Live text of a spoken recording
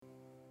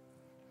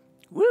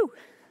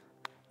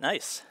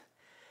Nice.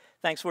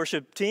 Thanks,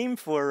 worship team,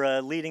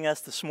 for leading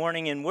us this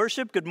morning in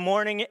worship. Good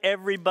morning,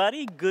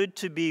 everybody. Good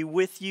to be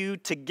with you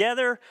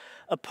together,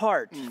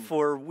 apart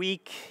for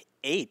week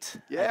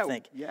 8, I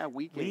think. Yeah,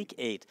 week 8. Week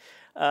 8.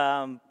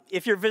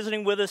 If you're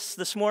visiting with us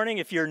this morning,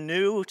 if you're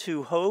new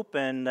to Hope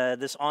and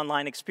this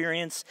online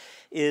experience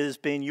has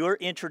been your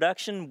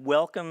introduction,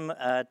 welcome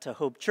to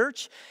Hope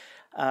Church.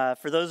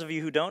 For those of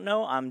you who don't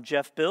know, I'm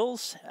Jeff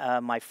Bills.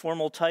 My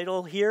formal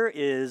title here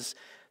is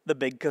the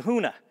Big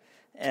Kahuna.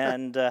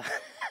 And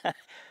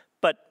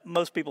but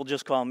most people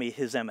just call me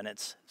His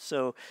Eminence.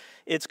 So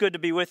it's good to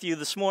be with you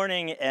this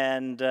morning,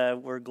 and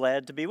we're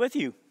glad to be with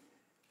you.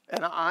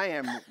 And I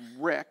am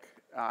Rick.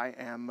 I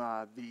am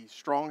the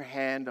strong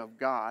hand of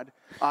God.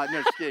 No,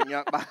 just kidding.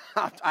 I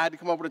had to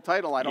come up with a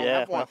title. I don't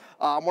have one.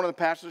 I'm one of the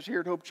pastors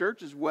here at Hope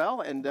Church as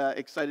well, and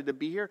excited to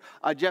be here.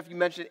 Jeff, you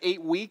mentioned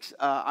 8 weeks.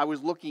 I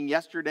was looking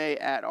yesterday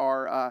at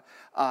our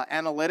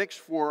analytics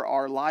for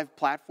our live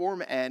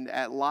platform, and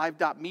at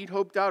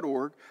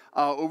live.meethope.org,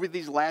 over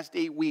these last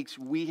 8 weeks,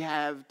 we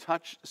have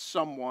touched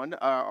someone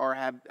or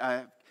have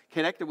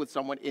connected with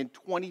someone in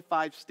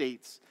 25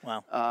 states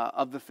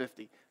of the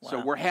 50. Wow. So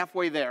we're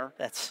halfway there.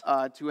 That's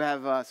to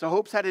have so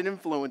Hope's had an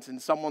influence in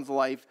someone's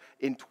life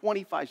in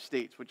 25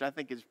 states, which I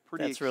think is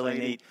pretty exciting. Really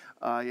neat.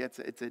 Yeah,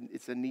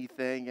 it's a neat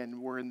thing,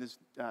 and we're in this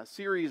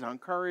series on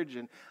courage,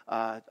 and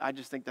I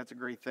just think that's a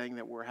great thing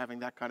that we're having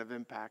that kind of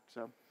impact.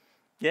 So,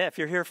 yeah, if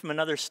you're here from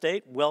another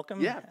state, welcome.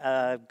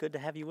 Yeah, good to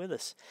have you with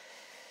us.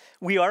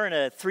 We are in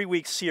a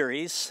 3-week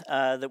series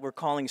that we're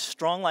calling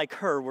Strong Like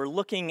Her. We're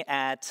looking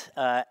at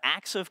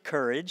acts of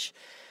courage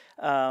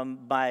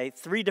by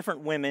 3 different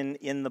women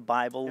in the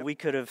Bible. Yep. We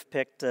could have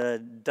picked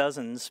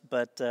dozens,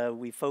 but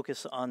we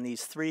focus on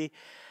these 3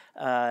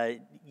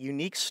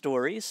 unique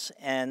stories.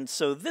 And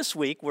so this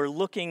week we're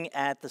looking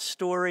at the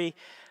story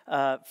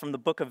from the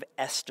book of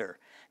Esther.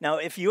 Now,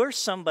 if you're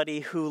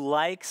somebody who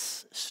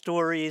likes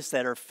stories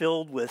that are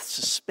filled with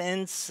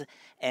suspense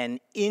and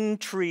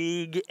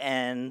intrigue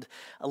and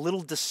a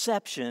little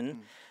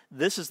deception,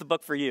 this is the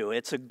book for you.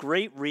 It's a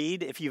great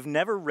read. If you've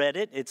never read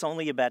it, it's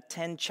only about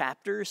 10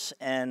 chapters,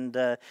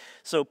 and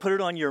so put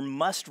it on your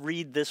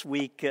must-read this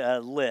week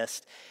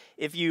list.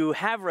 If you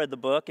have read the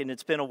book and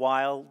it's been a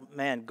while,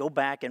 man, go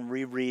back and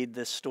reread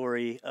this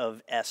story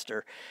of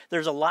Esther.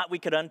 There's a lot we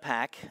could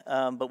unpack,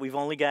 but we've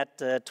only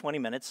got 20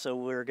 minutes, so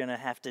we're going to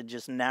have to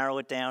just narrow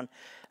it down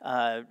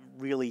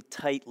really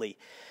tightly.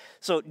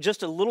 So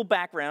just a little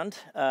background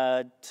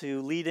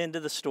to lead into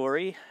the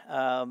story.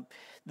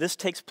 This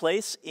takes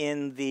place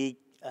in the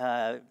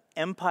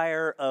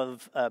empire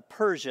of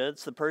Persia.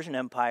 It's the Persian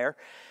Empire.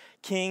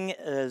 King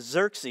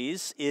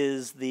Xerxes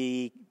is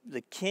the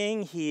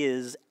king. He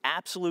is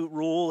absolute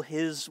rule.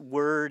 His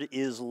word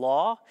is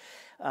law.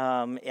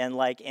 And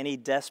like any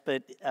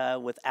despot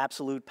with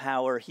absolute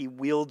power, he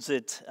wields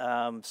it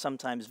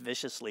sometimes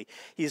viciously.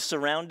 He's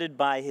surrounded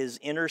by his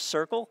inner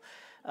circle,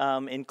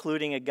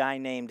 including a guy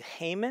named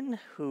Haman,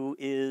 who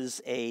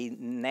is a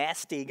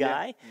nasty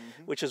guy,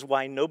 which is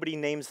why nobody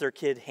names their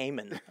kid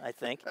Haman, I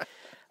think.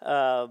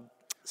 Or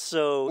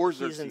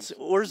Xerxes.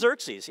 Or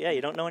Xerxes. Yeah,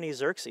 you don't know any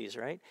Xerxes,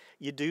 right?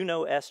 You do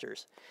know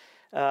Esther's.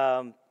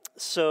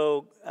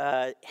 So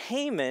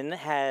Haman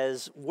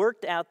has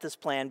worked out this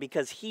plan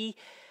because he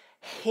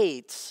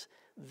hates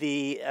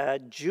the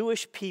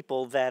Jewish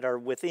people that are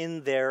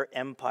within their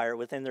empire,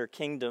 within their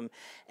kingdom.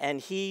 And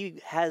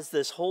he has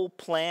this whole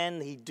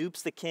plan. He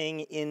dupes the king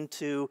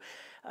into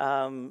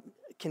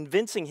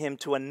convincing him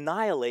to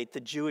annihilate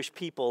the Jewish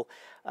people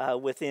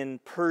within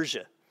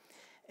Persia.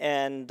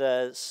 And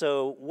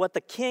so what the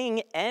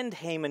king and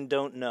Haman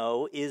don't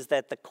know is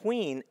that the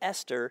queen,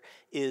 Esther,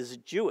 is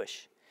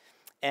Jewish.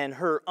 And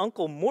her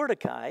uncle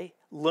Mordecai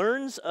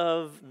learns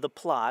of the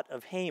plot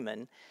of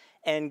Haman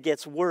and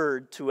gets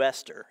word to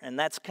Esther. And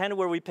that's kind of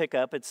where we pick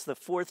up. It's the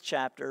 4th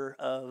chapter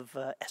of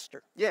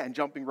Esther. Yeah, and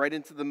jumping right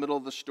into the middle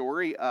of the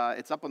story,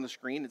 it's up on the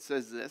screen. It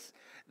says this: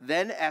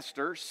 Then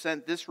Esther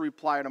sent this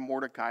reply to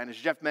Mordecai. And as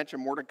Jeff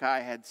mentioned,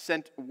 Mordecai had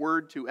sent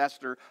word to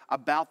Esther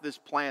about this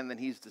plan that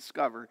he's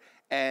discovered.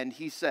 And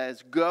he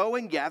says, "Go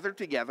and gather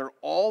together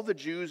all the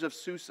Jews of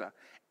Susa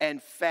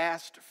and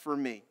fast for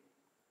me."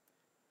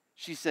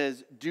 She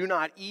says, "Do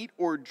not eat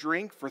or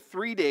drink for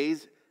 3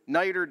 days,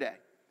 night or day.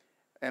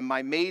 And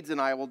my maids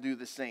and I will do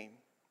the same."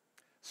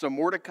 So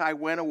Mordecai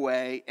went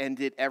away and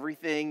did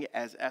everything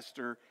as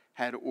Esther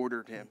had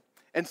ordered him.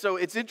 And so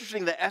it's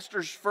interesting that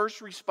Esther's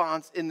first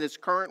response in this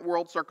current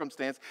world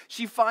circumstance,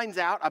 she finds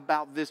out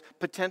about this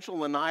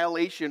potential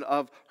annihilation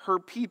of her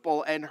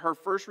people, and her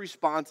first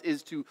response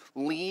is to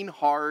lean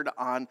hard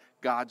on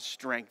God's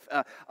strength.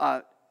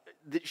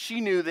 She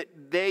knew that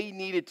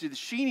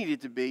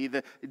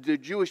the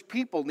Jewish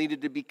people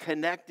needed to be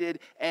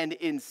connected and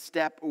in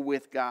step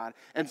with God.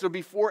 And so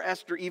before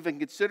Esther even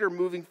considered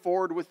moving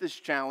forward with this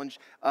challenge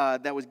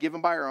that was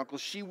given by her uncle,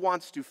 she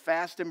wants to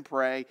fast and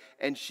pray,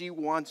 and she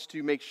wants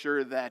to make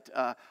sure that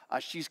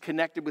she's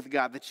connected with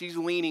God, that she's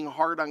leaning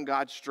hard on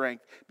God's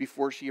strength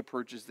before she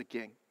approaches the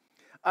king.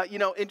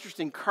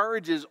 Interesting.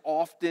 Courage is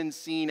often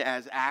seen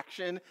as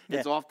action. Yeah.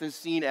 It's often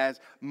seen as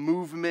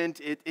movement.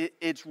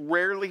 It's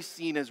rarely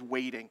seen as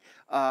waiting.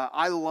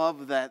 I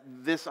love that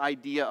this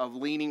idea of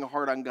leaning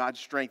hard on God's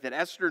strength, that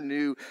Esther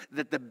knew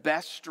that the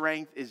best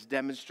strength is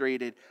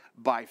demonstrated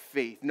by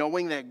faith,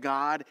 knowing that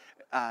God,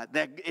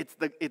 that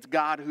it's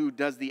God who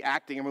does the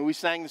acting. I mean, we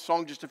sang the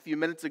song just a few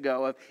minutes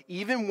ago of,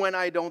 even when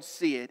I don't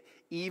see it,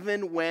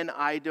 even when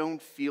I don't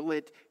feel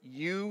it,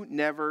 you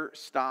never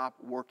stop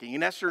working.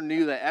 And Esther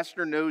knew that.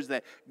 Esther knows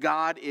that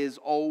God is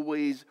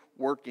always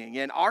working.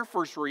 And our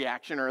first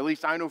reaction, or at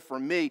least I know for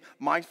me,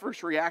 my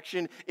first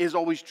reaction is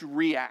always to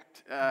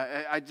react.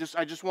 I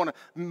just want to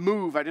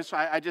move. I just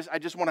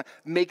want to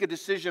make a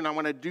decision. I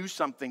want to do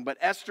something. But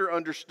Esther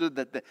understood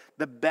that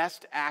the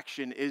best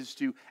action is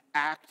to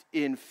act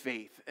in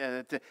faith,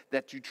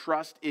 that you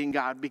trust in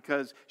God,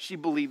 because she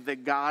believed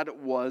that God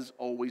was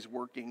always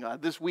working.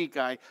 This week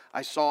I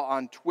saw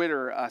on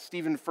Twitter,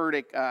 Stephen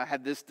Furtick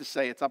had this to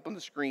say. It's up on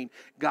the screen.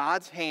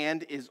 God's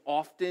hand is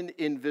often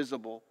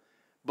invisible,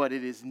 but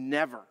it is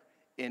never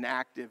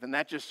inactive. And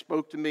that just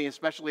spoke to me,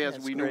 especially as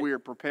we knew we were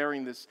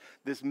preparing this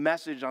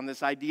message on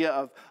this idea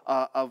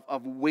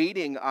of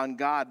waiting on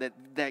God,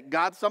 that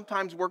God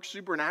sometimes works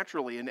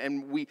supernaturally,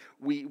 and we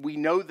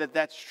know that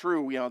that's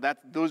true.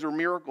 Those are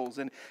miracles.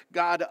 And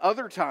God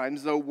other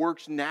times, though,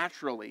 works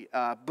naturally.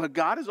 But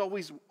God is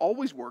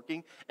always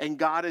working, and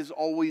God is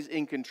always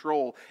in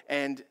control.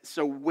 And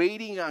so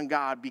waiting on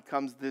God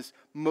becomes this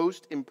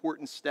most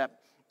important step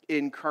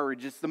in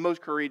courage. It's the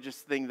most courageous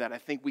thing that I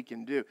think we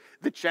can do.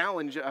 The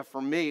challenge for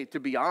me, to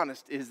be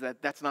honest, is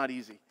that that's not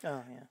easy.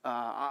 Oh, yeah.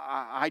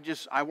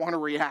 I want to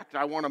react.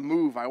 I want to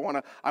move. I don't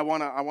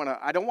want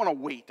to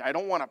wait. I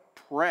don't want to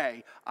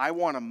pray. I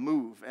want to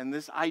move. And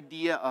this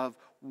idea of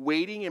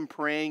waiting and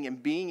praying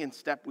and being in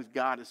step with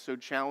God is so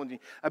challenging.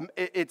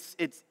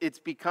 It's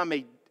become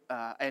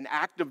an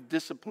act of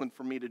discipline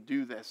for me to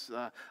do this.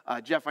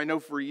 Jeff, I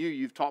know for you,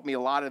 you've taught me a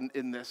lot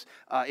in this.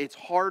 It's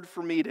hard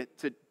for me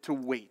to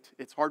wait.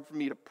 It's hard for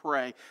me to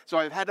pray. So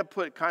I've had to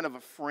put kind of a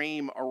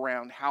frame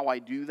around how I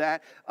do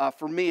that.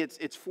 For me,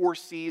 it's 4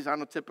 C's. I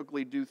don't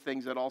typically do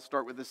things that all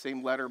start with the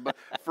same letter, but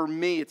for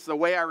me, it's the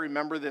way I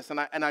remember this, and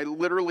I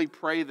literally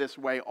pray this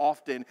way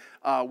often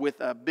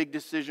with a big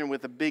decision,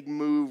 with a big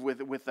move,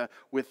 with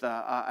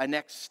a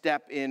next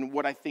step in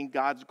what I think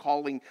God's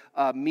calling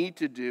me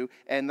to do.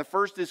 And the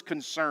first is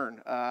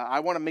concern. I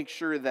want to make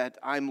sure that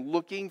I'm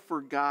looking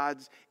for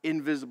God's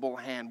invisible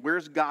hand.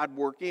 Where's God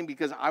working?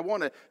 Because I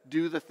want to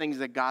do the things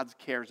that God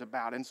cares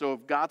about. And so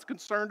if God's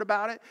concerned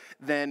about it,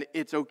 then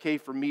it's okay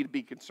for me to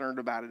be concerned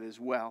about it as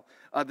well.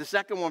 The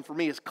second one for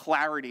me is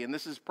clarity. And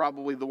this is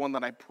probably the one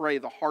that I pray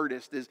the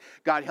hardest is,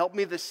 God, help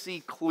me to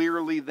see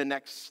clearly the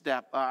next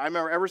step. I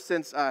remember ever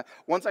since,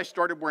 once I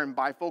started wearing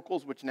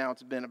bifocals, which now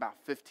it's been about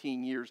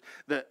 15 years,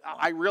 that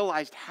I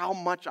realized how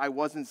much I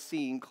wasn't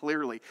seeing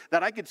clearly.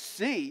 That I could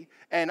see,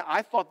 and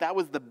I thought that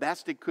was the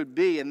best it could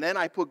be. And then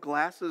I put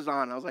glasses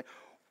on. I was like,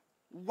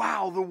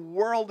 wow, the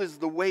world is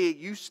the way it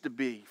used to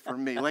be for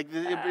me. Like,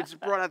 it's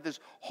brought out this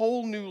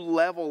whole new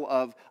level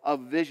of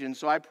vision.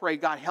 So I pray,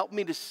 God, help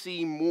me to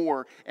see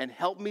more and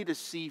help me to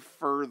see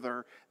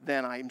further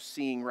than I'm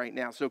seeing right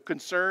now. So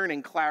concern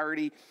and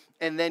clarity.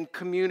 And then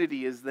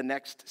community is the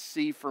next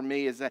C for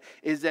me, is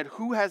that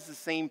who has the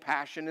same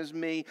passion as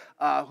me?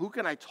 Who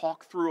can I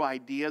talk through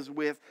ideas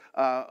with?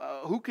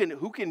 Who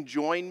can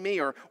join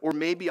me, or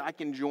maybe I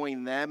can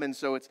join them? And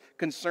so it's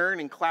concern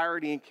and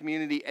clarity and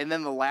community. And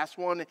then the last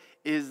one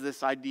is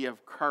this idea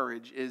of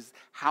courage, is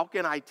how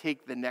can I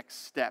take the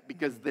next step?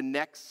 Because the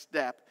next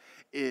step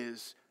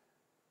is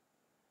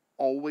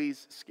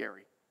always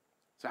scary.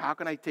 So how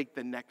can I take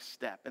the next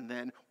step? And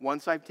then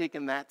once I've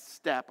taken that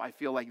step, I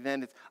feel like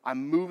then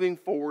I'm moving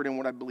forward in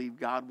what I believe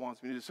God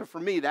wants me to do. So for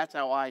me, that's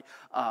how I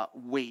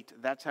wait.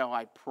 That's how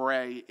I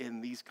pray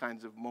in these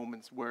kinds of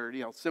moments where,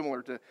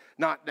 similar to,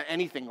 not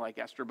anything like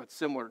Esther, but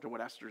similar to what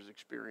Esther's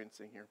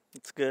experiencing here.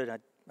 It's good. I'm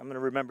going to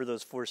remember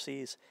those 4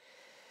 C's.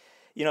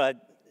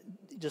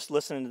 Just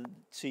listening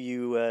to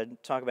you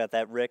talk about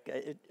that, Rick,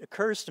 it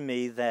occurs to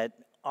me that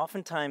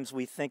oftentimes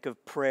we think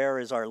of prayer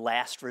as our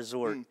last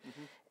resort.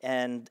 Mm-hmm.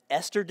 And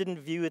Esther didn't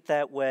view it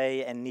that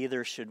way, and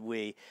neither should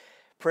we.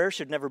 Prayer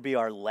should never be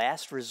our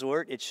last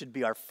resort. It should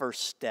be our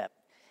first step.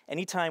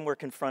 Anytime we're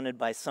confronted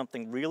by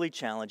something really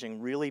challenging,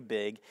 really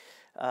big,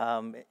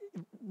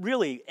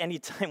 really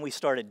anytime we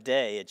start a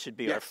day, it should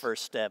be our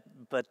first step.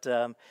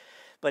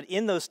 But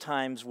in those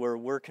times where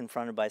we're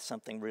confronted by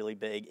something really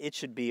big, it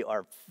should be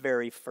our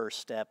very first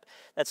step.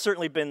 That's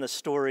certainly been the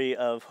story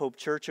of Hope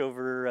Church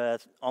over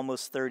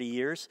almost 30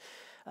 years.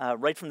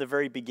 Right from the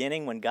very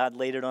beginning, when God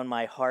laid it on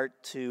my heart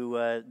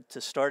to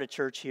start a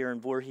church here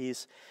in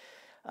Voorhees,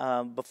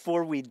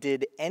 before we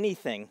did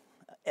anything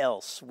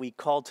else, we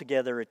called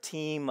together a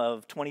team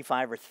of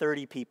 25 or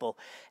 30 people,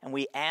 and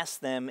we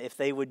asked them if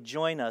they would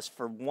join us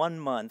for 1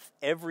 month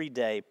every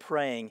day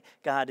praying,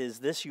 God, is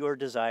this your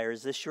desire?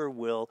 Is this your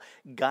will?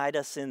 Guide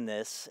us in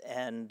this.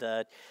 And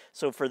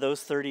so for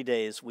those 30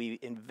 days, we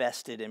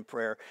invested in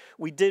prayer.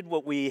 We did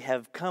what we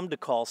have come to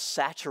call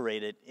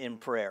saturated in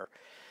prayer.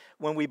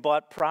 when we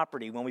bought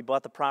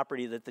the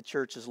property that the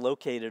church is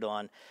located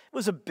on. It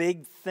was a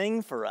big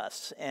thing for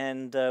us,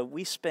 and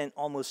we spent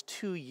almost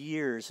 2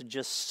 years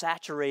just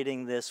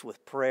saturating this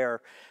with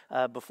prayer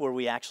before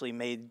we actually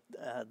made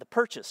the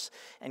purchase,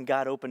 and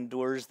God opened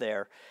doors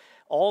there.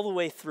 All the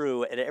way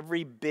through, at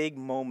every big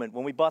moment.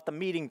 When we bought the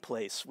meeting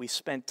place, we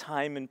spent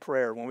time in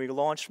prayer. When we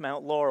launched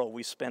Mount Laurel,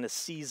 we spent a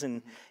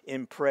season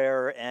in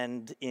prayer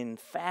and in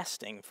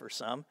fasting for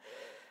some.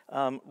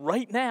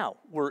 Right now,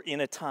 we're in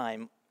a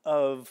time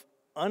of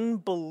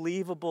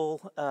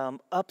unbelievable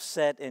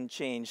upset and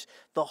change.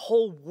 The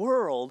whole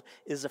world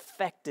is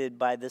affected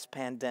by this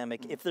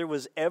pandemic. If there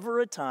was ever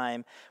a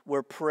time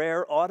where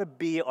prayer ought to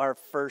be our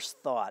first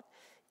thought,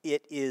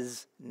 it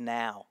is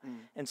now.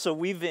 And so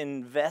we've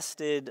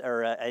invested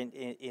or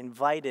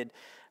invited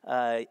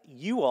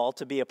you all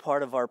to be a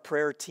part of our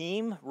prayer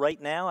team.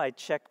 Right now, I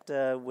checked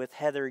with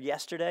Heather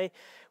yesterday.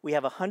 We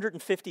have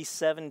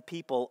 157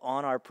 people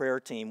on our prayer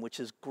team,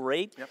 which is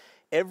great. Yep.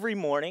 Every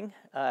morning,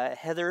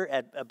 Heather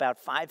at about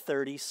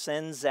 5:30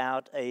 sends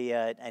out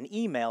an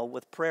email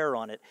with prayer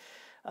on it.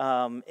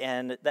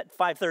 And at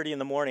 5:30 in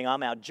the morning,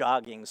 I'm out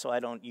jogging, so I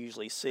don't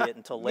usually see it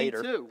until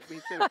later. Me too.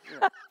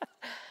 Yeah.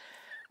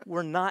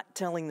 We're not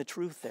telling the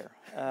truth there.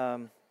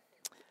 But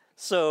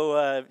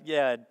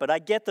I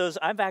get those.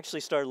 I've actually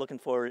started looking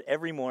forward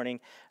every morning.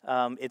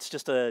 It's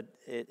just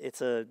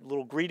it's a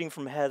little greeting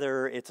from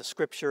Heather. It's a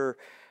scripture.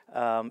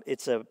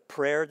 It's a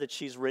prayer that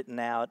she's written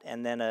out,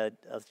 and then a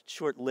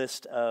short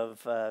list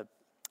of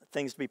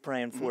things to be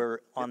praying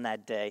for on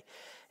that day.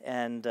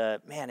 And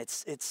man,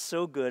 it's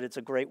so good. It's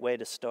a great way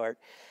to start.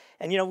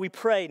 And we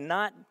pray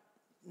not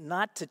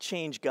to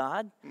change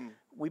God.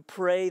 We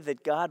pray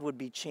that God would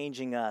be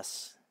changing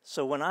us.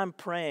 So when I'm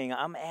praying,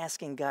 I'm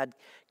asking God,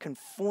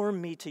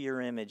 conform me to your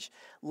image.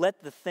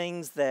 Let the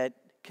things that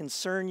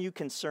concern you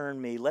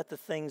concern me. Let the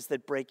things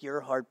that break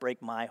your heart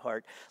break my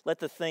heart. Let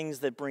the things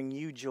that bring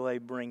you joy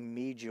bring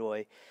me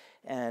joy.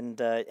 And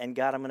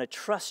God, I'm going to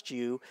trust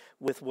you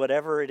with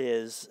whatever it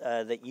is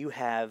that you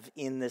have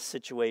in this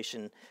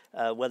situation,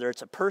 whether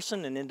it's a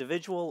person, an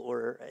individual,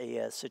 or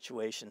a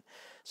situation.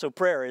 So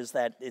prayer is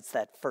it's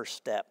that first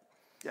step.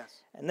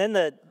 Yes. And then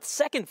the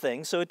second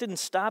thing, so it didn't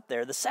stop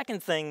there. The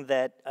second thing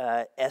that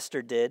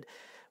Esther did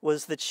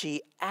was that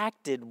she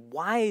acted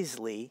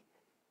wisely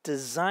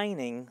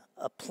designing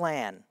a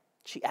plan.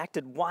 She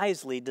acted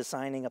wisely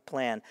designing a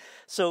plan.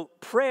 So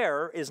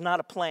prayer is not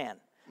a plan.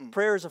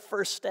 Prayer is a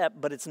first step,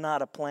 but it's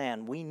not a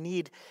plan. We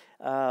need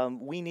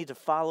to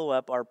follow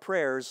up our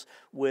prayers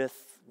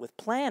with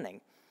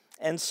planning.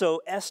 And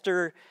so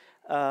Esther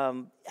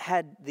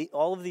had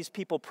all of these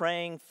people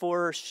praying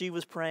for her. She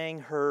was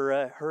praying,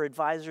 her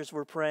advisors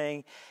were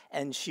praying,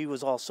 and she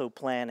was also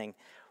planning.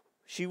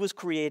 She was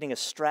creating a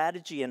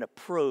strategy and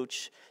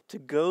approach to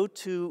go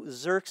to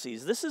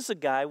Xerxes. This is a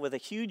guy with a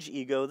huge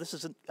ego. This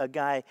is a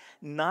guy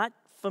not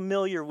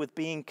familiar with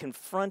being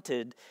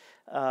confronted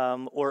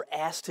or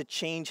asked to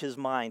change his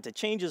mind. To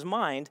change his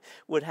mind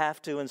would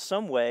have to, in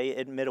some way,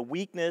 admit a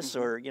weakness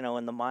or,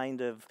 in the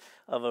mind of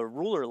a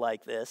ruler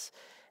like this.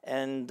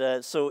 And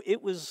so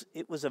it was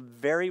a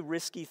very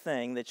risky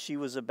thing that she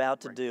was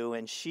about to do,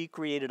 and she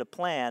created a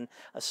plan,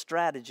 a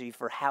strategy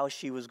for how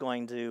she was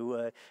going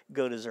to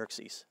go to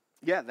Xerxes.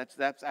 Yeah,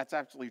 that's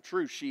absolutely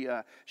true. She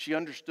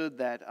understood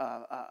that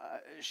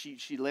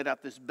she laid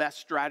out this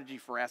best strategy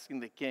for asking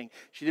the king.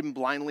 She didn't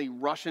blindly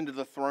rush into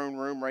the throne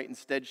room, right?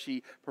 Instead,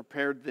 she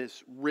prepared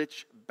this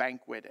rich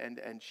banquet,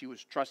 and she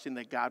was trusting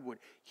that God would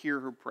hear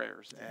her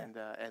prayers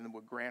and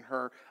would grant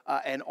her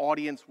an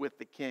audience with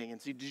the king. And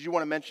so, did you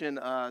want to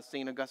mention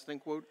St. Augustine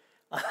quote?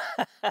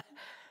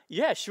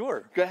 Yeah,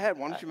 sure. Go ahead.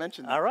 Why don't you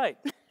mention that? All right.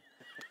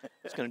 I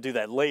was going to do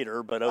that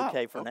later, but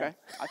okay for now.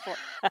 I thought.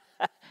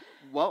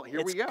 Well,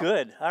 here we go. It's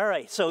good. All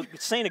right. So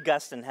St.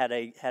 Augustine had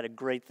a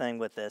great thing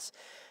with this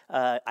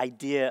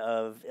idea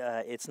of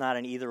it's not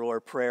an either-or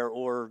prayer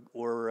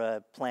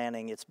or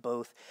planning. It's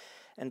both.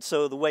 And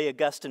so the way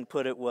Augustine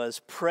put it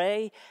was,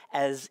 pray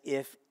as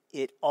if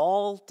it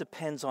all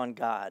depends on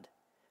God,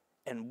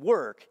 and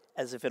work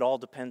as if it all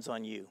depends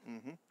on you.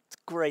 Mm-hmm. It's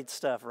great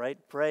stuff, right?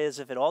 Pray as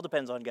if it all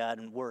depends on God,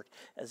 and work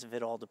as if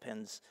it all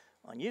depends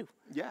on you.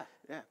 Yeah.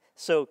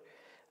 So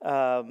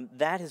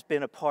that has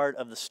been a part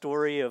of the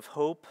story of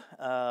hope.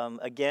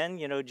 Again,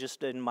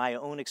 just in my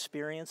own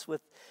experience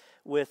with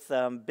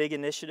big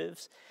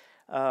initiatives.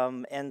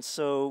 And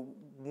so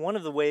one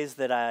of the ways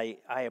that I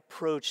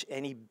approach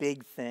any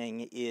big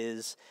thing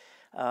is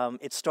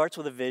it starts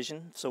with a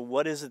vision. So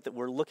what is it that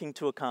we're looking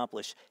to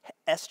accomplish?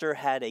 Esther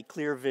had a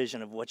clear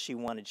vision of what she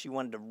wanted. She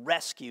wanted to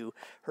rescue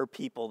her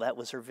people. That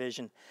was her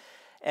vision.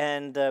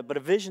 And but a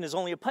vision is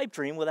only a pipe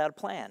dream without a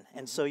plan.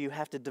 And so you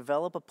have to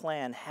develop a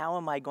plan. How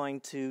am I going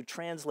to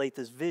translate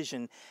this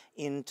vision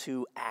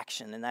into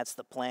action? And that's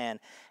the plan.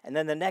 And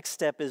then the next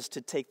step is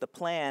to take the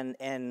plan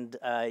and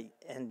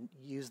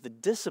use the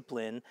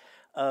discipline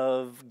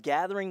of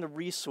gathering the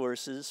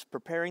resources,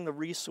 preparing the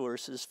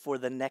resources for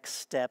the next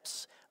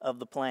steps of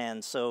the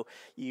plan. So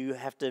you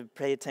have to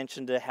pay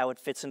attention to how it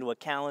fits into a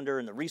calendar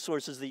and the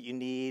resources that you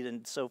need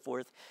and so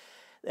forth.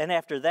 And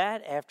after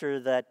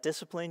that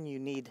discipline, you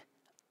need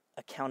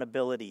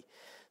accountability.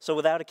 So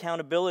without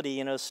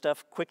accountability,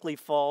 stuff quickly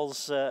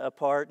falls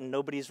apart and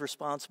nobody's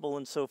responsible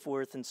and so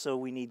forth. And so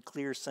we need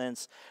clear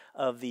sense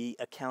of the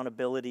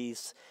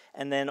accountabilities.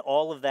 And then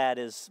all of that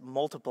is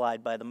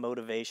multiplied by the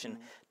motivation.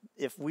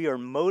 If we are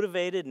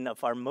motivated and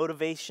if our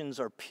motivations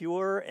are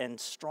pure and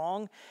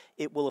strong,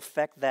 it will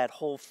affect that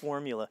whole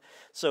formula.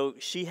 So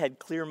she had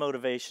clear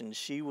motivation.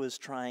 She was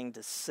trying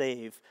to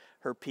save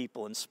her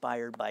people,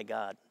 inspired by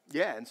God.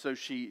 Yeah, and so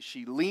she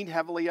leaned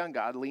heavily on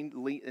God,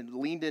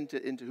 leaned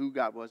into who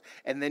God was,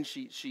 and then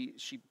she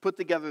put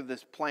together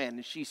this plan,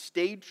 and she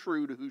stayed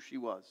true to who she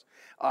was.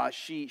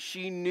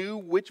 She knew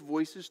which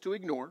voices to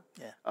ignore,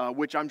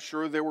 which I'm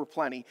sure there were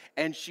plenty,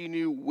 and she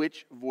knew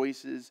which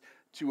voices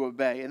to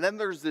obey. And then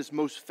there's this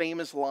most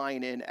famous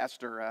line in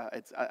Esther.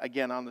 It's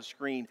again on the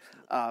screen.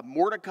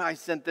 Mordecai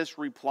sent this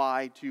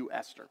reply to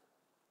Esther.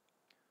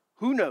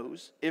 Who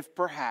knows if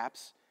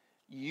perhaps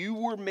you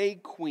were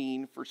made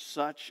queen for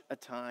such a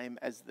time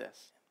as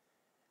this.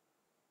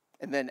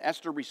 And then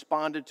Esther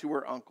responded to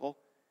her uncle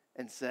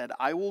and said,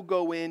 I will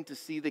go in to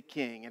see the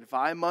king, and if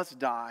I must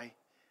die,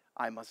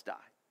 I must die.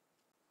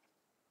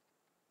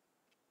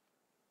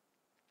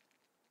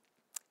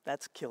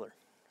 That's killer.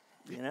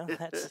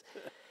 That's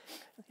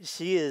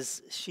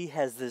she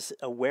has this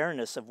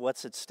awareness of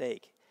what's at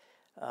stake.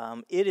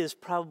 It is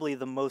probably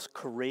the most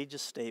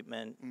courageous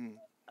statement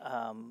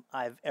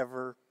I've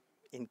ever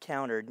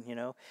encountered,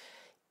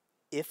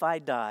 If I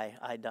die,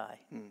 I die.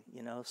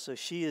 So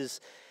she's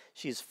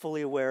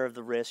fully aware of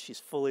the risk. She's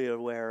fully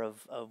aware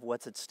of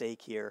what's at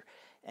stake here,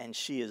 and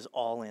she is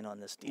all in on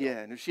this deal.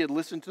 Yeah, and if she had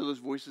listened to those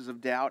voices of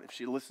doubt, if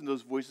she had listened to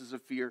those voices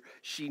of fear,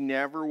 she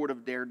never would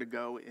have dared to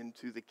go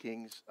into the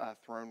king's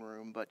throne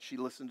room. But she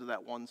listened to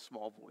that one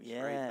small voice.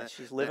 Yeah, right?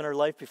 She's living her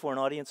life before an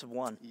audience of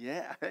one.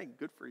 Yeah, hey,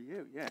 good for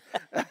you.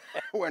 Yeah,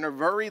 when her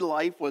very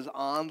life was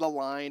on the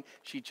line,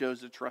 she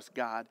chose to trust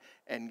God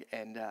and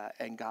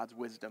God's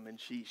wisdom, and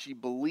she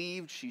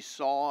believed, she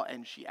saw,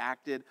 and she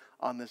acted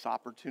on this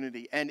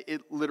opportunity, and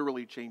it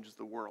literally changed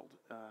the world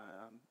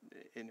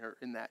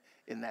in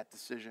that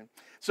decision.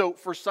 So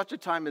for such a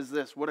time as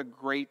this, what a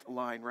great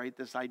line, right?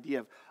 This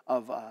idea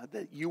of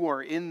that you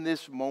are in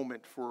this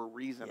moment for a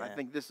reason. Yeah. I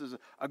think this is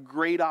a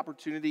great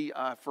opportunity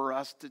for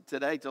us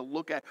today to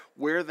look at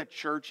where the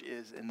church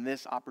is in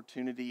this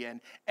opportunity,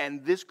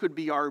 and this could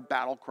be our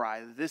battle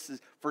cry. This is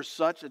for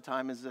such a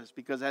time as this,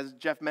 because as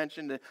Jeff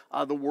mentioned,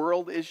 the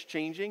world is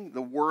changing.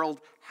 The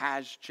world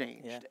has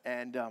changed,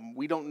 and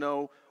we don't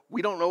know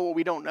what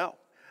we don't know.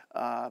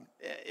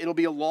 It'll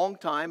be a long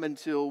time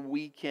until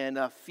we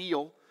can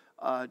feel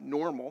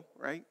normal,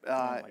 right?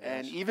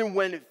 And even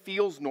when it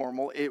feels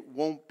normal, it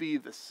won't be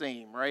the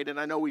same, right? And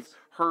I know we've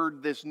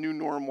heard this new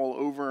normal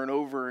over and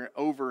over and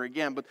over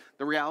again, but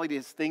the reality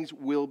is things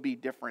will be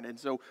different. And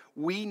so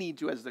we need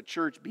to, as the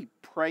church, be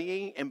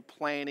praying and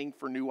planning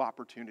for new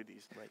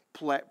opportunities.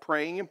 Right.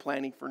 Praying and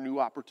planning for new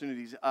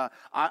opportunities.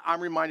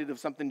 I'm reminded of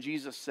something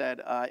Jesus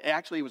said.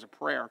 Actually, it was a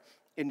prayer.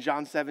 In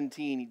John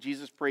 17,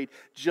 Jesus prayed,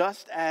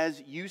 just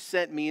as you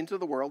sent me into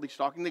the world, he's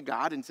talking to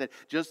God and said,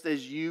 just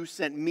as you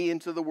sent me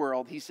into the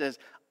world, he says,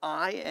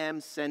 I am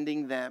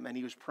sending them, and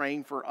he was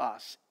praying for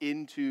us,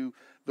 into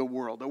the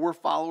world. That we're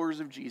followers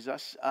of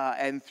Jesus,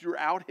 and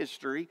throughout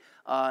history,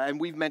 and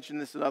we've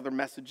mentioned this in other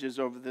messages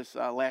over this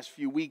last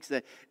few weeks,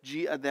 that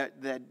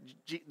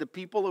the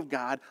people of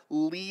God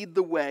lead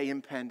the way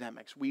in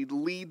pandemics. We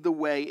lead the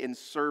way in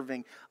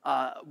serving.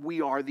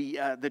 We are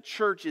the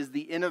church is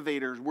the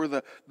innovators.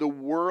 We're the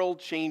world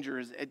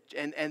changers.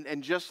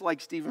 And just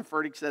like Stephen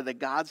Furtick said, that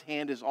God's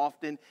hand is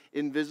often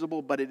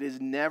invisible, but it is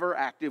never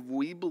active.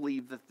 We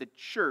believe that the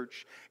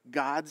church,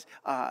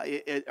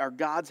 are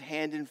God's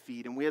hand and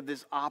feet, and we have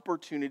this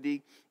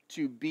opportunity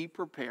to be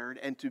prepared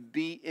and to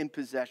be in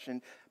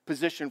position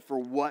for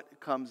what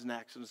comes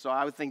next. And so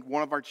I would think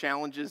one of our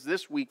challenges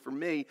this week for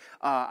me,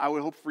 I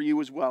would hope for you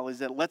as well, is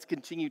that let's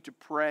continue to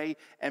pray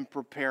and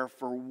prepare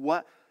for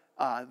what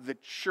the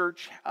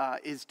church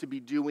is to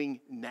be doing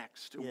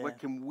next. Yeah. What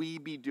can we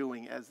be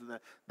doing as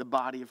the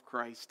body of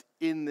Christ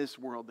in this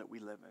world that we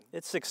live in?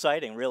 It's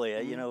exciting, really.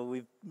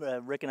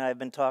 Mm-hmm. Rick and I have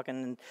been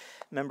talking, and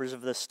members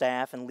of the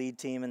staff and lead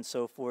team and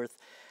so forth.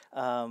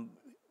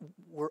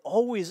 We're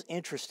always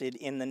interested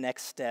in the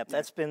next step. Yeah.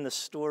 That's been the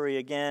story,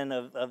 again,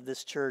 of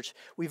this church.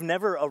 We've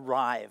never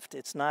arrived.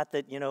 It's not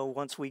that,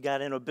 once we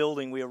got in a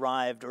building, we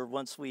arrived, or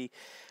once we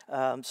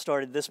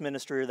started this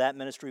ministry or that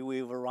ministry,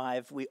 we've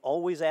arrived. We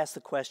always ask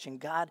the question,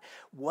 God,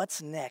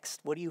 what's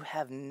next? What do you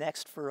have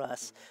next for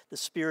us? Mm-hmm. The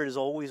Spirit is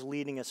always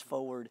leading us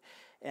forward.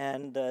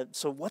 And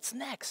so what's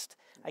next?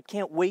 I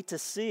can't wait to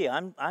see.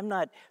 I'm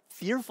not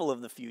fearful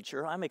of the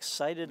future. I'm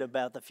excited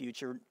about the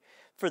future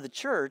for the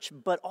church,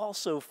 but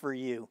also for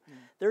you. Mm.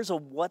 There's a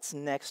what's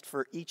next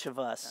for each of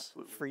us.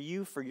 Absolutely. For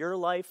you, for your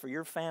life, for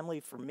your family,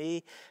 for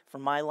me, for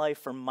my life,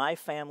 for my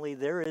family.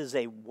 There is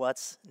a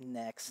what's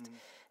next. Mm.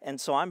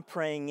 And so I'm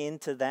praying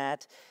into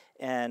that,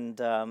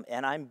 and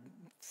I'm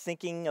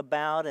thinking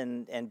about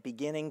and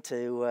beginning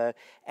to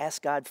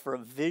ask God for a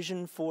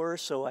vision for,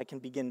 so I can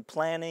begin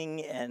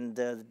planning and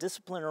the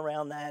discipline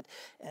around that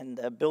and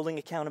building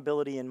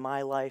accountability in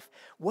my life.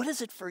 What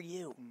is it for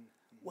you?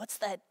 What's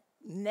that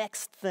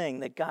next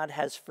thing that God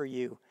has for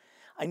you?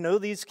 I know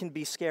these can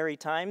be scary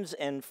times,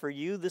 and for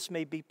you, this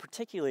may be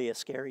particularly a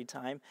scary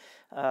time.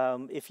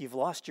 If you've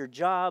lost your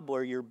job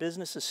or your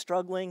business is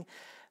struggling,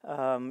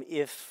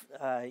 if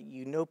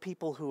you know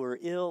people who are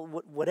ill,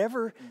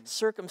 whatever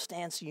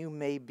circumstance you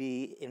may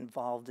be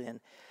involved in,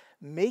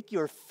 make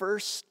your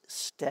first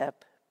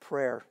step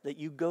prayer, that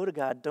you go to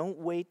God. Don't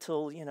wait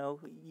till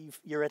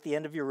you're at the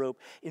end of your rope.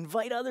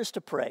 Invite others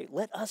to pray.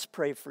 Let us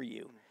pray for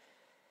you.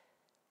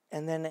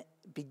 And then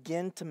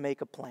begin to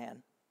make a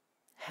plan.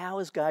 How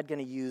is God going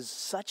to use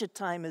such a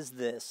time as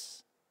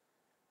this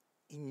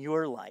in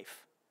your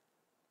life?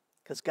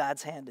 Because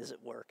God's hand is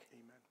at work.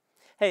 Amen.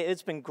 Hey,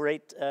 it's been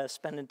great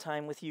spending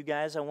time with you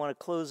guys. I want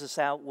to close this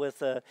out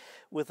with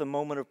a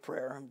moment of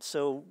prayer.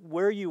 So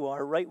where you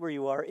are, right where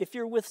you are, if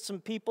you're with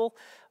some people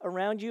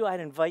around you, I'd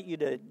invite you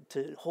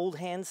to hold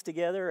hands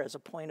together as a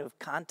point of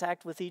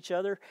contact with each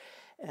other.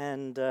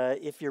 And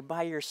if you're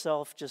by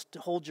yourself, just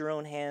hold your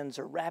own hands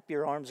or wrap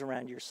your arms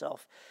around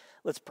yourself.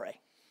 Let's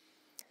pray.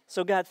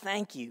 So God,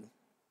 thank you.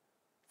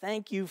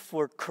 Thank you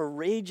for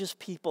courageous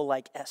people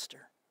like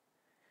Esther,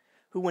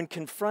 who when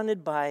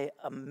confronted by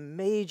a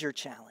major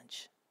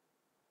challenge,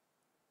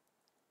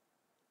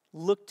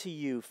 looked to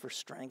you for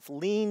strength,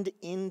 leaned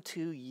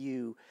into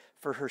you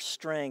for her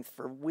strength,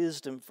 for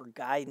wisdom, for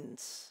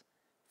guidance,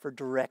 for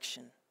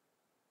direction.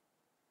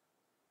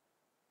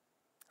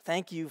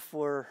 Thank you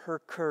for her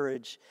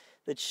courage,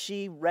 that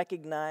she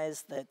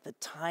recognized that the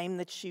time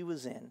that she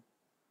was in,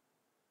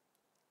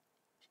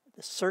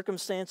 the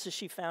circumstances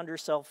she found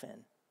herself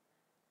in,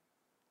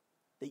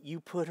 that you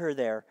put her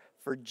there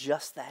for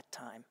just that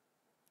time.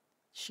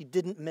 She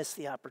didn't miss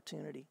the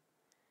opportunity.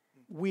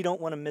 We don't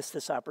want to miss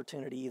this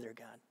opportunity either,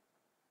 God.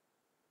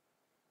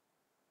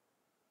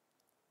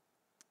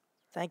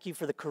 Thank you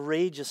for the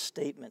courageous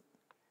statement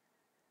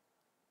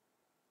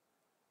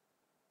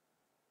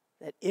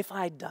that if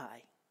I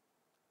die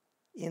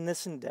in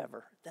this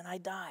endeavor, then I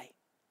die.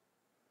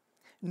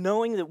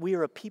 Knowing that we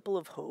are a people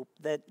of hope,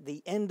 that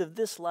the end of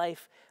this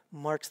life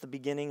marks the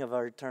beginning of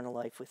our eternal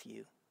life with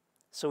you.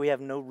 So we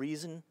have no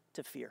reason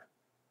to fear.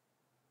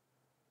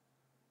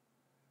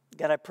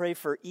 God, I pray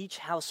for each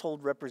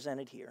household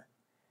represented here,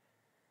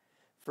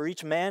 for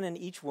each man and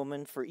each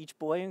woman, for each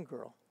boy and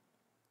girl,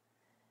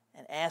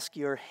 and ask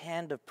your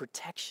hand of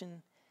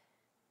protection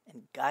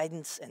and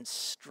guidance and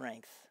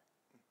strength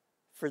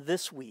for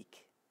this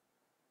week.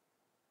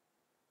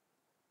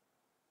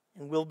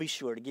 And we'll be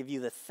sure to give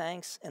you the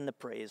thanks and the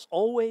praise,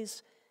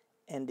 always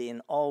and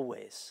in all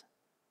ways.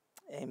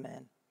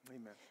 Amen.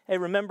 Amen. Hey,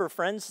 remember,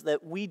 friends,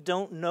 that we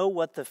don't know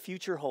what the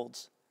future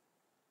holds.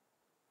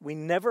 We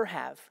never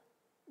have.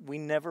 We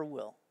never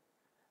will.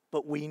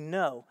 But we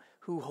know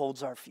who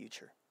holds our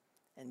future.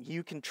 And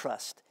you can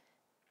trust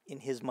in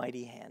his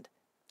mighty hand.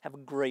 Have a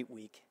great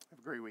week. Have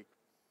a great week.